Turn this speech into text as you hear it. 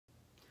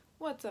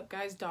What's up,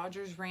 guys?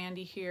 Dodgers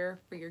Randy here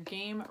for your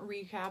game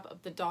recap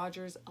of the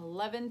Dodgers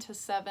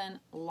 11-7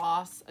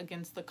 loss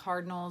against the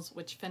Cardinals,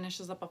 which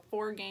finishes up a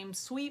 4-game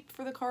sweep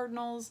for the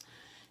Cardinals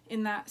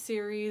in that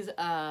series.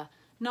 Not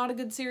a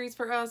good series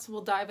for us.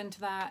 We'll dive into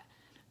that.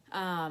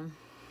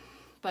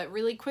 But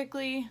really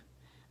quickly,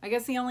 I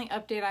guess the only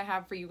update I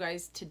have for you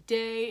guys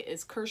today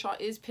is Kershaw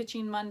is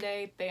pitching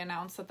Monday. They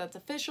announced that that's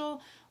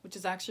official, which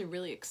is actually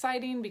really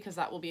exciting because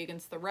that will be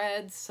against the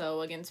Reds,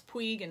 so against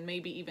Puig and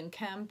maybe even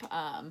Kemp.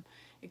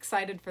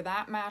 Excited for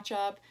that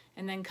matchup.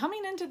 And then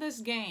coming into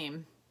this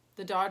game,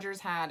 the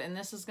Dodgers had, and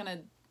this is going to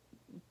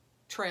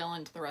trail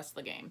into the rest of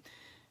the game.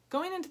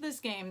 Going into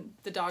this game,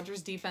 the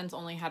Dodgers defense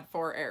only had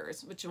 4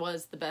 errors, which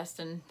was the best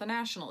in the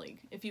National League.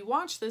 If you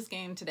watch this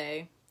game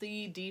today,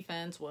 the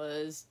defense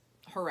was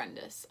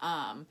horrendous.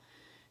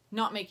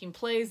 Not making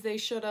plays they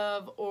should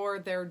have, or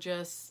they're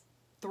just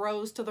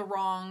throws to the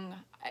wrong.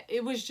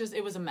 It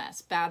was a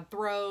mess. Bad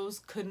throws,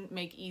 couldn't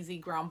make easy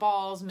ground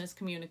balls,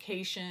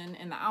 miscommunication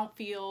in the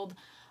outfield.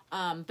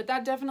 But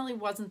that definitely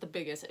wasn't the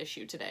biggest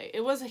issue today.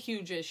 It was a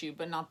huge issue,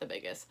 but not the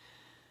biggest.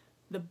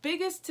 The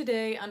biggest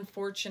today,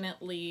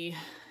 unfortunately,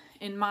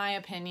 in my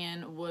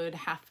opinion, would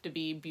have to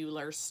be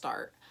Buehler's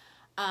start.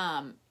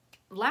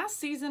 Last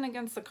season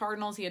against the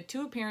Cardinals, he had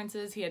 2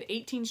 appearances. He had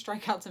 18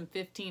 strikeouts in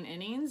 15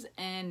 innings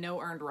and no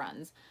earned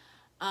runs.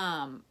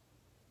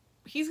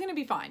 He's going to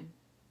be fine.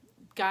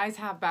 Guys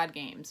have bad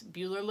games.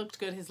 Buehler looked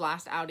good his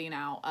last outing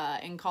out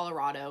in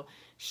Colorado.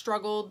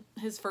 Struggled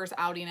his first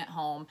outing at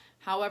home.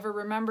 However,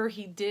 remember,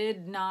 he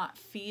did not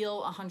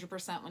feel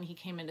 100% when he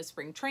came into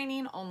spring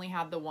training. Only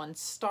had the 1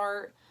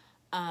 start.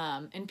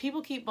 And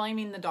people keep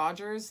blaming the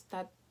Dodgers.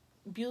 That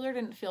Buehler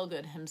didn't feel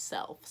good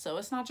himself. So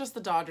it's not just the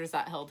Dodgers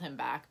that held him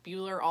back.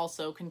 Buehler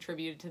also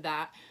contributed to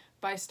that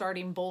by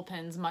starting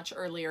bullpens much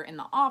earlier in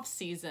the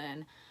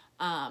offseason.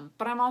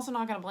 But I'm also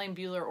not going to blame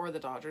Buehler or the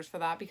Dodgers for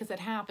that because it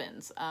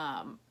happens.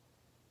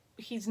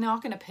 He's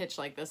not going to pitch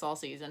like this all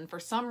season. For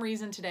some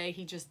reason today,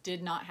 he just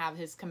did not have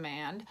his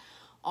command.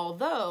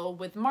 Although,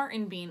 with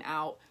Martin being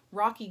out,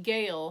 Rocky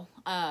Gale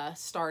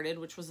started,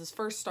 which was his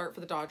first start for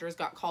the Dodgers,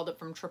 got called up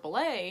from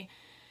AAA,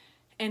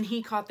 and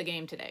he caught the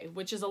game today,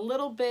 which is a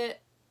little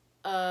bit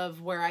of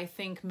where I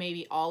think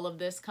maybe all of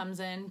this comes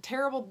in.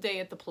 Terrible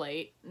day at the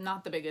plate,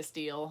 not the biggest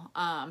deal.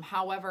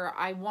 However,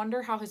 I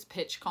wonder how his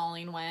pitch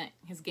calling went,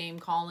 his game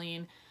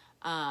calling,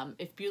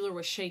 if Buehler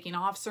was shaking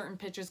off certain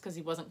pitches because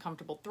he wasn't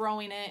comfortable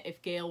throwing it,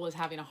 if Gale was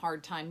having a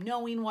hard time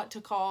knowing what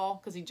to call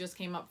because he just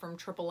came up from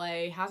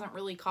AAA, hasn't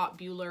really caught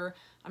Buehler.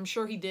 I'm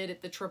sure he did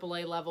at the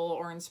AAA level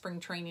or in spring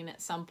training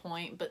at some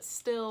point, but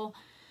still,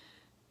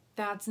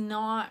 that's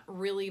not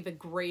really the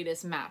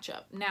greatest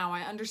matchup. Now,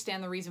 I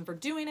understand the reason for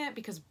doing it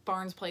because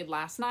Barnes played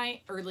last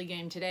night, early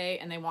game today,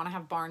 and they want to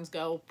have Barnes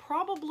go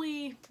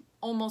probably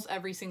almost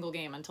every single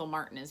game until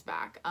Martin is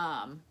back.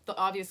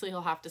 Obviously,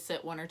 he'll have to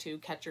sit 1 or 2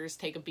 catchers,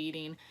 take a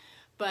beating,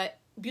 but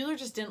Buehler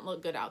just didn't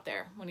look good out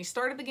there. When he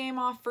started the game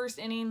off, first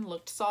inning,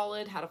 looked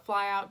solid, had a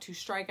flyout, 2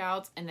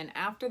 strikeouts, and then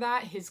after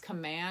that, his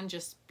command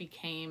just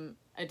became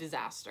a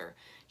disaster.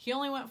 He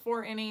only went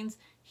 4 innings.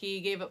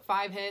 He gave up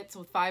 5 hits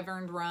with 5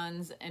 earned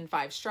runs and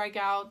 5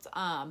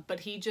 strikeouts, but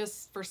he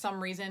just, for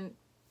some reason,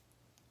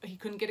 he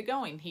couldn't get it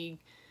going. He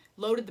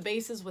loaded the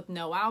bases with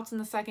no outs in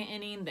the 2nd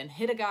inning, then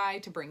hit a guy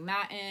to bring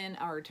that in,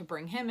 or to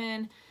bring him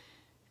in.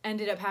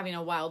 Ended up having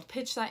a wild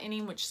pitch that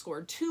inning, which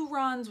scored 2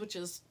 runs, which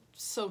is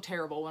so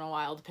terrible when a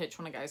wild pitch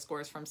when a guy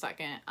scores from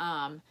second.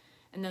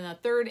 And then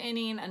the 3rd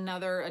inning,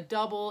 a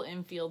double,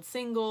 infield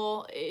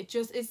single. It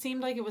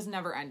seemed like it was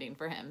never ending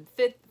for him.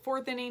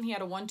 4th inning, he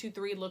had a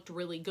 1-2-3, looked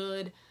really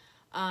good.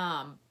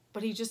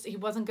 But he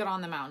wasn't good on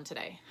the mound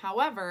today.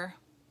 However,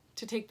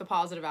 to take the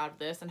positive out of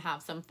this and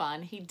have some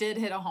fun, he did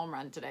hit a home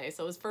run today.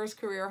 So his first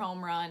career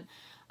home run.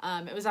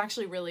 It was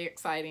actually really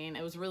exciting.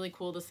 It was really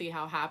cool to see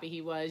how happy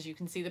he was. You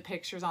can see the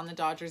pictures on the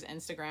Dodgers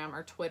Instagram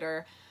or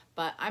Twitter,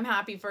 but I'm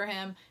happy for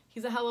him.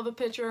 He's a hell of a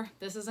pitcher.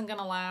 This isn't going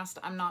to last.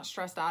 I'm not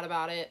stressed out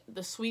about it.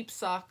 The sweep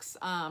sucks,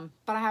 but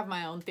I have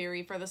my own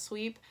theory for the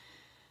sweep.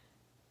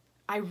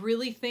 I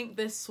really think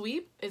this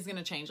sweep is going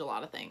to change a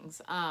lot of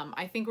things.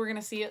 I think we're going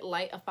to see it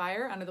light a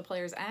fire under the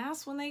players'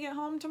 ass when they get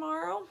home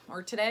tomorrow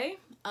or today,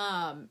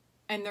 and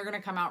they're going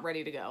to come out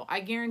ready to go.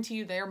 I guarantee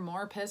you they're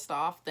more pissed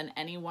off than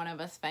any one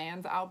of us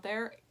fans out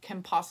there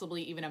can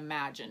possibly even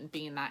imagine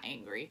being that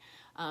angry.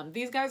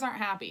 These guys aren't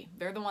happy.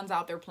 They're the ones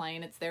out there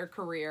playing. It's their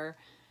career.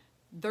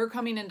 They're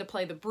coming in to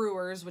play the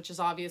Brewers, which is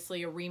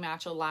obviously a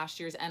rematch of last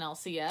year's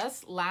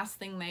NLCS. Last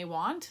thing they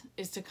want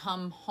is to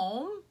come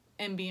home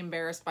and be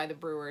embarrassed by the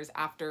Brewers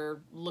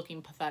after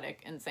looking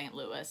pathetic in St.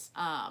 Louis.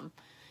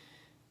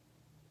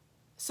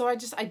 So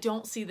I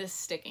don't see this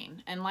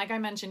sticking. And like I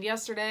mentioned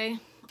yesterday,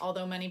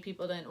 although many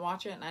people didn't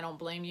watch it, and I don't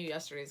blame you,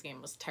 yesterday's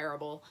game was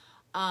terrible.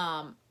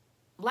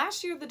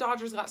 Last year, the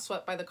Dodgers got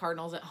swept by the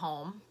Cardinals at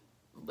home.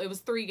 It was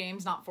 3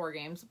 games, not 4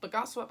 games, but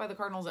got swept by the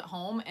Cardinals at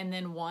home and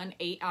then won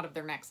 8 out of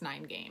their next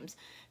 9 games.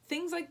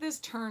 Things like this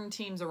turn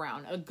teams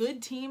around. A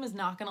good team is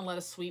not going to let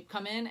a sweep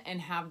come in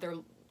and have their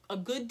a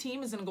good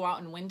team is going to go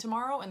out and win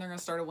tomorrow, and they're going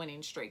to start a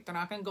winning streak. They're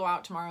not going to go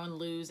out tomorrow and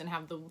lose and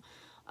have the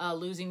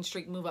losing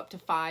streak move up to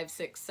 5,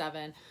 6,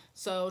 7.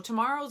 So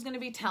tomorrow is going to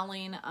be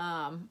telling.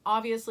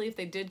 Obviously, if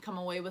they did come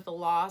away with a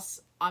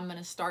loss, I'm going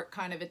to start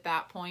kind of at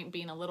that point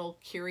being a little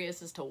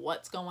curious as to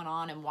what's going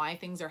on and why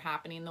things are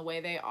happening the way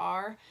they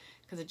are,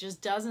 because it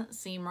just doesn't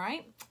seem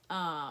right.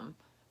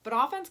 But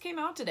offense came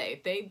out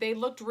today. They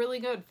looked really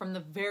good from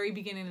the very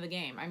beginning of the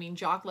game. I mean,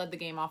 Jock led the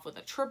game off with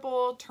a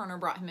triple. Turner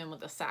brought him in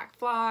with a sac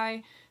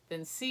fly.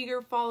 Then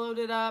Seager followed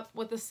it up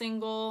with a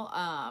single.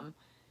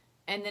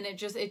 And then it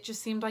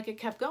just seemed like it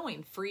kept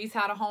going. Freese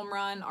had a home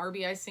run,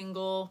 RBI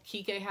single.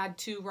 Kike had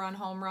 2-run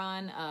home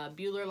run.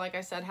 Buehler, like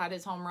I said, had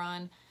his home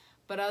run.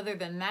 But other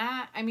than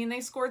that, I mean, they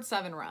scored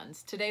 7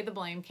 runs. Today, the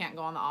blame can't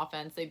go on the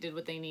offense. They did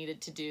what they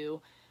needed to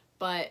do.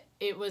 But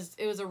it was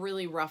a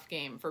really rough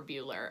game for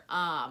Buehler.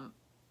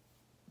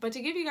 But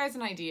to give you guys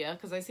an idea,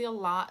 because I see a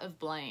lot of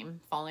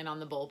blame falling on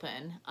the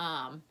bullpen,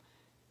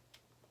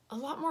 a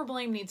lot more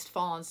blame needs to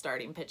fall on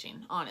starting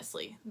pitching,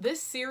 honestly.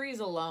 This series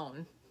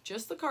alone,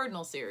 just the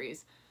Cardinal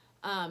series,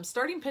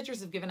 starting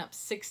pitchers have given up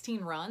 16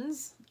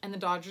 runs, and the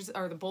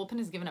bullpen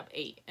has given up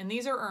 8. And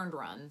these are earned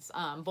runs.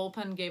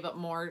 Bullpen gave up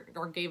more,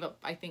 or gave up,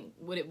 I think,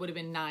 it would have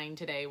been 9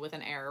 today with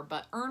an error.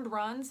 But earned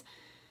runs,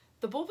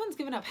 the bullpen's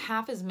given up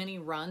half as many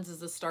runs as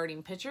the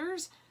starting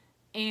pitchers,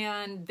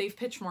 and they've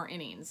pitched more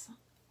innings.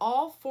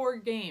 All 4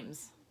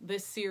 games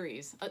this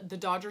series, the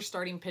Dodgers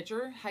starting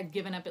pitcher had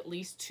given up at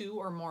least 2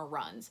 or more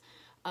runs.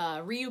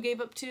 Ryu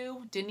gave up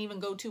 2, didn't even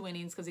go 2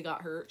 innings because he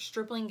got hurt.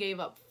 Stripling gave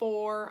up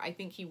 4. I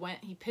think he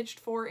pitched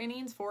 4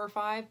 innings, 4 or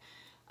 5.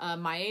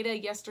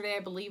 Maeda yesterday, I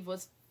believe,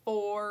 was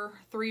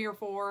 3 or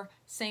 4.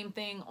 Same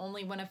thing,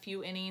 only went a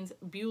few innings.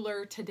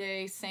 Buehler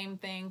today, same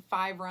thing,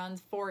 5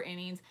 runs, 4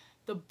 innings.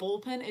 The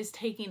bullpen is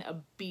taking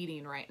a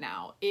beating right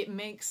now. It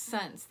makes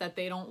sense that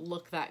they don't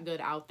look that good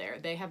out there.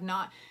 They have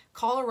not.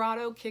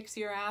 Colorado kicks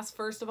your ass,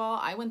 first of all.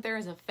 I went there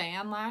as a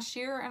fan last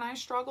year and I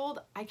struggled.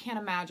 I can't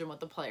imagine what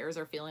the players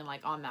are feeling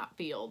like on that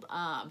field.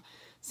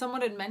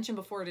 Someone had mentioned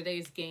before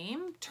today's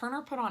game,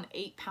 Turner put on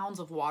 8 pounds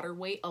of water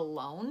weight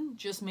alone,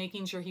 just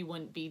making sure he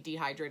wouldn't be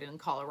dehydrated in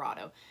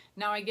Colorado.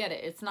 Now, I get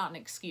it. It's not an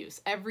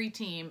excuse. Every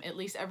team, at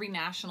least every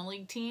National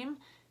League team,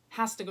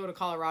 has to go to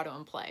Colorado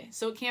and play.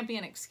 So it can't be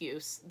an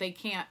excuse. They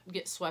can't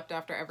get swept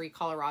after every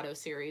Colorado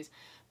series.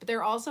 But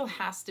there also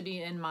has to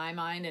be, in my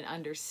mind, an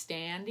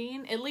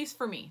understanding, at least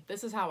for me.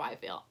 This is how I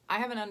feel. I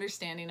have an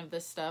understanding of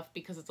this stuff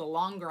because it's a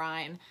long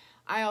grind.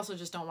 I also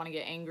just don't want to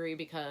get angry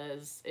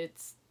because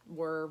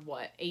we're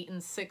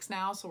 8-6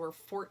 now, so we're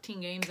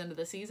 14 games into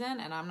the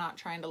season, and I'm not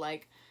trying to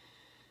like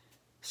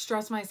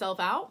stress myself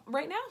out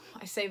right now.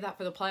 I save that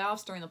for the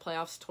playoffs. During the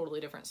playoffs, totally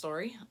different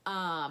story.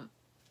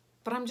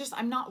 But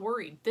I'm not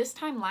worried. This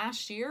time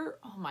last year,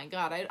 oh my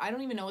God, I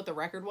don't even know what the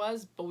record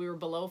was, but we were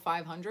below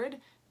 500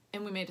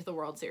 and we made it to the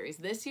World Series.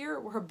 This year,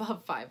 we're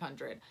above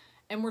 500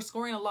 and we're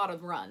scoring a lot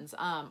of runs.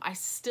 I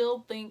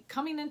still think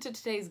coming into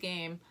today's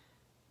game,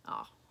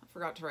 I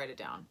forgot to write it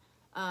down.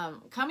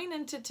 Coming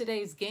into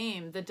today's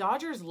game, the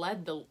Dodgers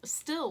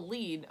still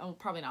lead. Oh,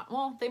 probably not.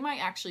 Well, they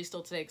might actually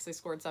still today because they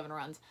scored 7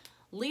 runs.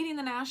 Leading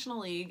the National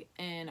League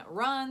in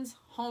runs,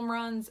 home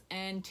runs,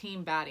 and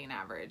team batting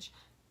average.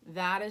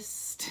 That is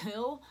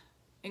still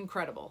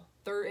incredible.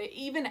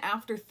 Even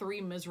after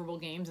 3 miserable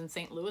games in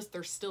St. Louis,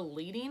 they're still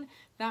leading.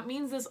 That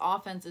means this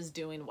offense is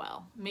doing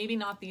well. Maybe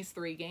not these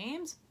 3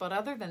 games, but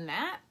other than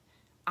that,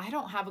 I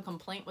don't have a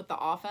complaint with the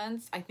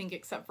offense. I think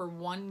except for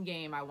one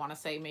game, I want to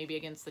say maybe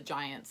against the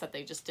Giants, that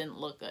they just didn't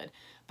look good.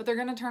 But they're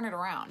going to turn it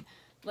around.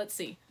 Let's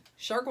see.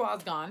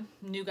 Chargois gone.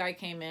 New guy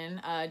came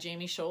in,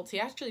 Jamie Schultz. He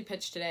actually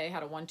pitched today,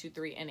 had a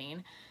 1-2-3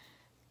 inning.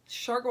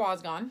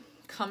 Chargois gone.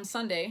 Come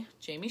Sunday,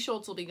 Jamie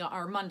Schultz will be gone,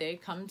 or Monday,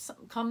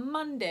 come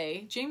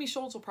Monday, Jamie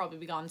Schultz will probably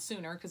be gone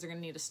sooner because they're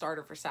going to need a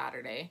starter for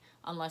Saturday,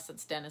 unless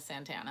it's Dennis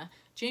Santana.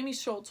 Jamie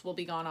Schultz will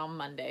be gone on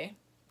Monday.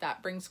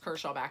 That brings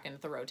Kershaw back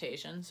into the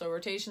rotation. So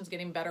rotation's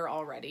getting better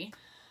already.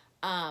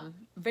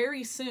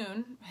 Very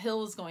soon,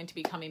 Hill is going to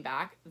be coming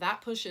back. That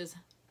pushes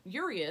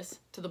Urias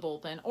to the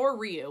bullpen, or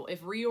Ryu.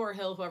 If Ryu or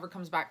Hill, whoever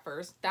comes back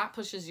first, that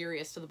pushes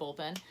Urias to the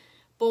bullpen.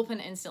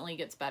 Bullpen instantly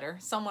gets better.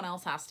 Someone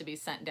else has to be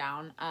sent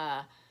down.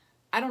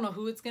 I don't know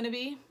who it's going to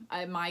be.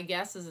 My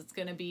guess is it's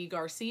going to be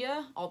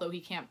Garcia, although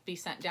he can't be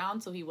sent down,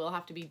 so he will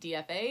have to be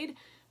DFA'd.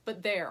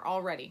 But there,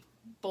 already,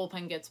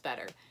 bullpen gets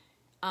better.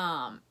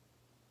 And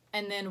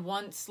then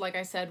once, like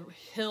I said,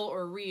 Hill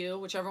or Ryu,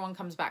 whichever one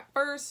comes back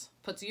first,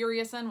 puts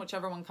Urias in.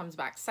 Whichever one comes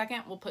back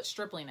second, we'll put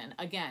Stripling in.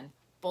 Again,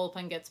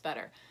 bullpen gets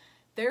better.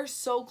 They're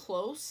so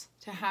close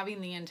to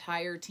having the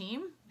entire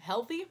team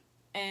healthy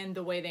and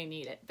the way they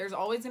need it. There's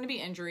always going to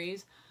be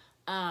injuries.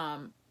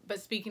 But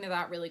speaking of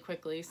that really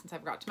quickly, since I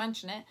forgot to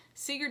mention it,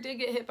 Seager did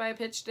get hit by a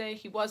pitch today.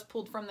 He was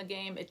pulled from the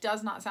game. It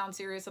does not sound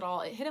serious at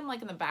all. It hit him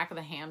like in the back of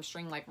the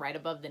hamstring, like right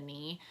above the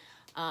knee.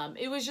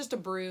 It was just a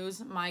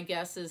bruise. My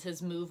guess is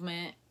his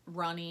movement,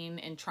 running,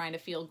 and trying to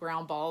field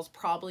ground balls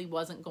probably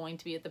wasn't going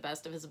to be at the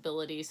best of his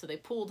ability, so they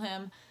pulled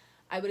him.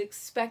 I would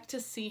expect to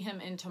see him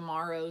in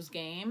tomorrow's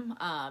game.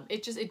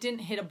 It didn't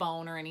hit a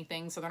bone or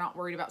anything, so they're not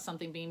worried about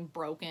something being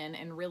broken.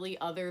 And really,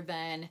 other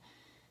than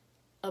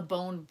a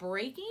bone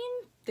breaking,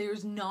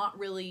 there's not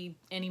really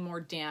any more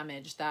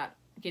damage that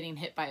getting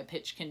hit by a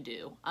pitch can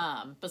do,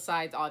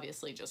 besides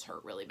obviously just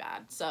hurt really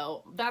bad.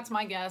 So that's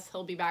my guess.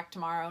 He'll be back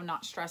tomorrow,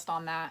 not stressed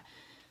on that.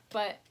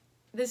 But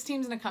this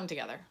team's going to come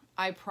together.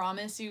 I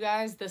promise you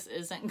guys this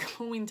isn't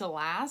going to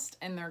last,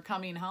 and they're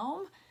coming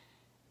home,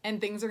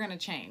 and things are going to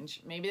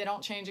change. Maybe they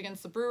don't change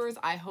against the Brewers.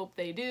 I hope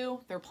they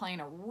do. They're playing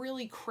a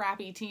really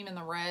crappy team in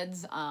the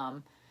Reds.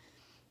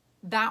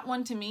 That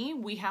one, to me,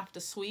 we have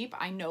to sweep.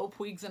 I know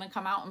Puig's going to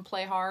come out and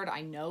play hard.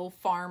 I know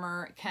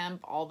Farmer,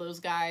 Kemp, all those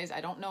guys. I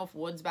don't know if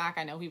Wood's back.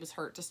 I know he was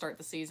hurt to start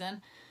the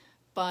season.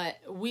 But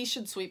we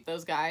should sweep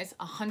those guys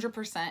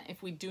 100%.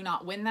 If we do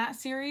not win that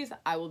series,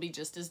 I will be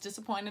just as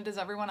disappointed as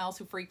everyone else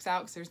who freaks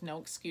out, because there's no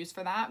excuse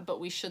for that. But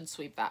we should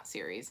sweep that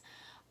series.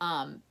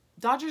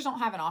 Dodgers don't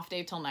have an off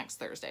day till next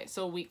Thursday,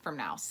 so a week from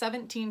now.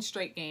 17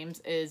 straight games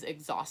is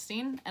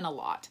exhausting and a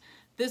lot.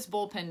 This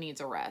bullpen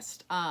needs a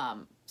rest.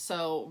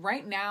 So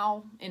right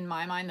now, in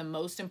my mind, the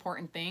most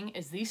important thing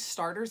is these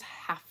starters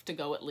have to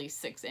go at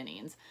least 6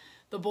 innings.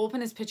 The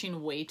bullpen is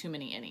pitching way too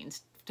many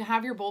innings. To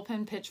have your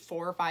bullpen pitch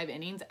 4 or 5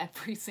 innings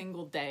every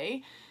single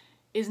day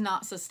is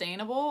not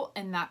sustainable,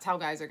 and that's how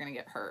guys are going to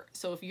get hurt.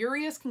 So if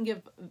Urias can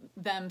give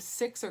them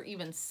 6 or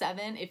even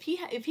 7, if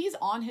he's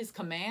on his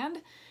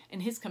command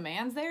and his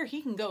command's there,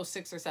 he can go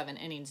 6 or 7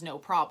 innings, no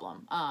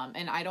problem.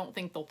 And I don't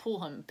think they'll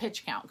pull him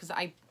pitch count, because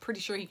I'm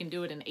pretty sure he can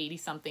do it in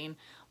 80-something,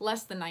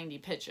 less than 90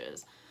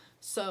 pitches.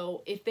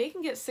 So if they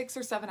can get 6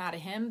 or 7 out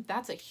of him,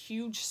 that's a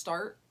huge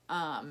start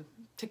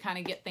to kind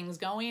of get things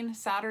going.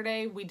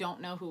 Saturday, we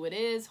don't know who it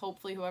is.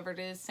 Hopefully whoever it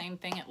is, same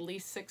thing, at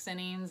least 6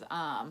 innings.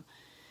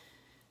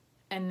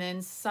 And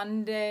then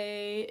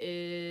Sunday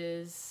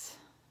is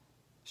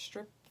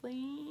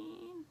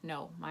Stripling?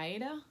 No,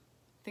 Maeda?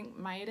 I think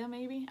Maeda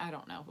maybe? I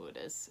don't know who it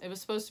is. It was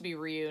supposed to be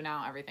Ryu.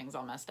 Now everything's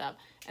all messed up.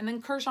 And then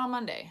Kershaw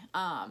Monday.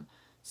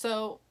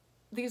 So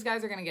these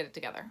guys are going to get it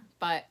together.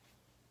 But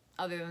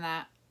other than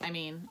that, I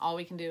mean, all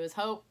we can do is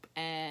hope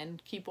and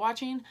keep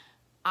watching.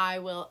 I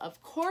will,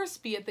 of course,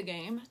 be at the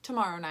game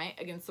tomorrow night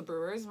against the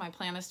Brewers. My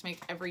plan is to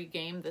make every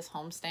game this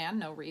homestand.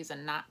 No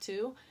reason not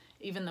to.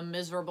 Even the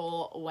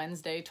miserable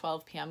Wednesday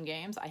 12 p.m.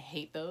 games. I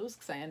hate those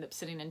because I end up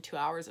sitting in 2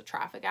 hours of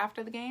traffic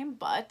after the game.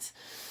 But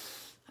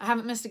I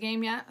haven't missed a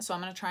game yet, so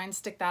I'm going to try and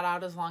stick that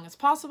out as long as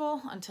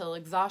possible until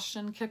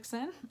exhaustion kicks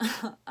in.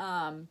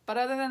 But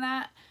other than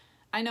that,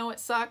 I know it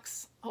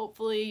sucks.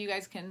 Hopefully you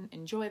guys can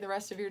enjoy the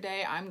rest of your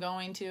day. I'm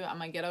going to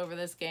get over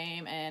this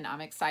game, and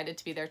I'm excited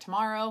to be there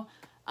tomorrow.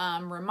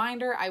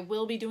 Reminder, I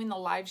will be doing the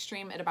live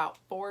stream at about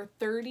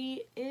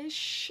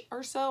 4:30-ish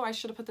or so. I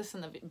should have put this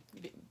in the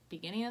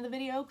beginning of the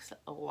video because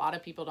a lot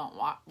of people don't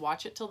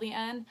watch it till the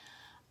end.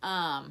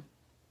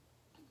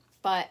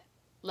 But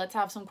let's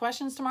have some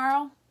questions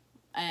tomorrow,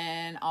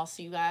 and I'll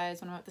see you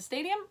guys when I'm at the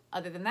stadium.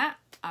 Other than that,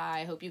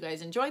 I hope you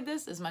guys enjoyed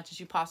this as much as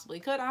you possibly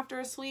could after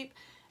a sweep,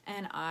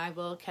 and I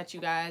will catch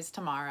you guys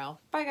tomorrow.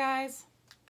 Bye, guys.